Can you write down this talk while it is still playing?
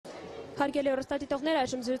Հարգելի հեռուստադիտողներ,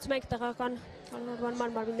 այժմ զրուցում ենք տեղական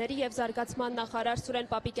կառավարման մարմինների եւ զարգացման նախարար Սուրեն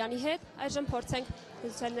Պապիկյանի հետ։ Այժմ փորձենք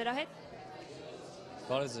զրուցել նրա հետ։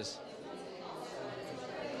 Բարև ձեզ։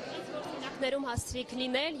 Ինչ օրինակներում հասցրիք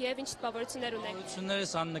լինել եւ ինչ տպավորություններ ունեք։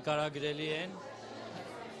 Տպավորություններս աննկարագրելի են։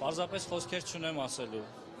 Պարզապես խոսքեր չունեմ ասելու։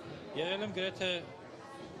 Եղել եմ գրեթե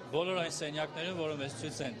բոլոր այն սենյակներում, որը մեզ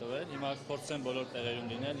ցույց են տվել, հիմա փորձեմ բոլոր տեղերում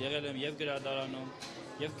լինել։ Եղել եմ եւ գրադարանում,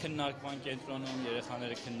 եւ քննարկման կենտրոնում,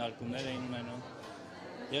 երեխաները քննարկումներ էին ունենում։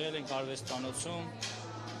 Եղել ենք արվեստանոցում,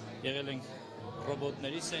 եղել ենք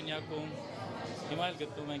ռոբոտների սենյակում։ Հիմա էլ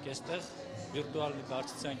գտնվում ենք այստեղ, վիրտուալ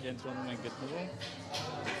նկարչության կենտրոնում ենք գտնվում։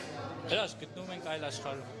 Հրաշք գտնվում ենք այլ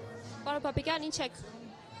աշխարհում։ Պարոն Պապիկյան, ինչ եք։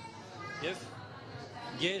 Եվ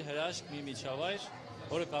գերհրաշք մի միջավայր,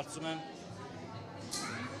 որը կարծում եմ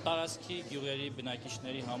տարածքի գյուղերի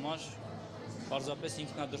բնակիչների համար պարզապես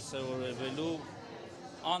ինքնադրսևորվելու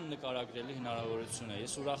աննկարագրելի հնարավորություն է։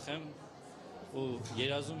 Ես ուրախ եմ ու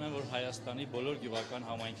երազում եմ, որ Հայաստանի բոլոր գյուղական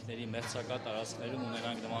համայնքների մերձակա տարածքներում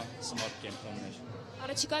ունենանք նման սմարթ կենտրոններ։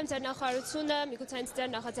 Առաջիկայում ձեր նախարարությունը միգուցե հենց ձեր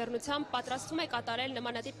նախաձեռնությամբ պատրաստվում է կատարել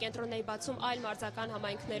նմանատիպ կենտրոնների բացում այլ մարզական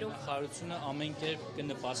համայնքներում։ Նախարարությունը ամեն կերպ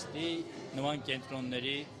կնպաստի նման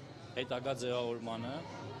կենտրոնների հետագա ձևավորմանը։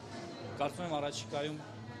 Կարծում եմ առաջիկայում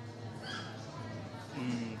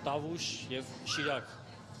Տավուշ եւ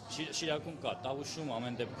Շիրակում կա, Տավուշում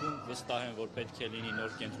ամեն դեպքում վստահ եմ, որ պետք է լինի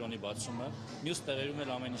նոր կենտրոնի բացումը, մյուս տեղերում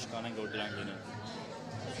էլ ամեն ինչ կանենք, որ դրանք լինեն։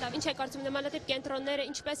 Լավ, ինչ է կարծում նմանատիպ կենտրոնները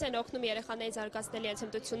ինչպես են օգնում երեխաների զարգացնել իրենց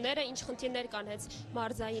հմտությունները, ինչ խնդիրներ կան հենց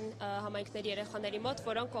մարզային համայնքների երեխաների մոտ,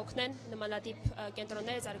 որոնք օգնեն նմանատիպ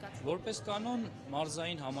կենտրոնները զարգացնել։ Որպես կանոն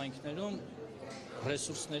մարզային համայնքներում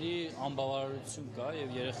ռեսուրսների անբավարարություն կա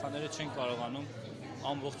եւ երեխաները չեն կարողանում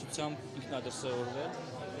ամբողջությամբ ինքնադրսևորվել։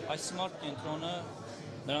 Այս սմարթ կենտրոնը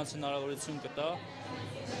նրանց հնարավորություն կտա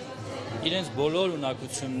իրենց բոլոր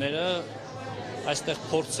ունակությունները այստեղ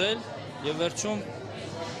փորձել եւ վերջում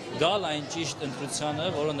գալ այն ճիշտ ընտրությանը,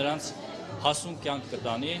 որը նրանց հասուն կյանք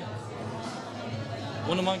կտանի։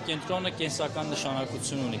 Ու նման կենտրոնը կենսական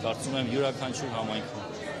նշանակություն ունի, կարծում եմ յուրաքանչյուր համայնքում։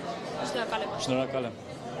 Շնորհակալ եմ։ Շնորհակալ եմ։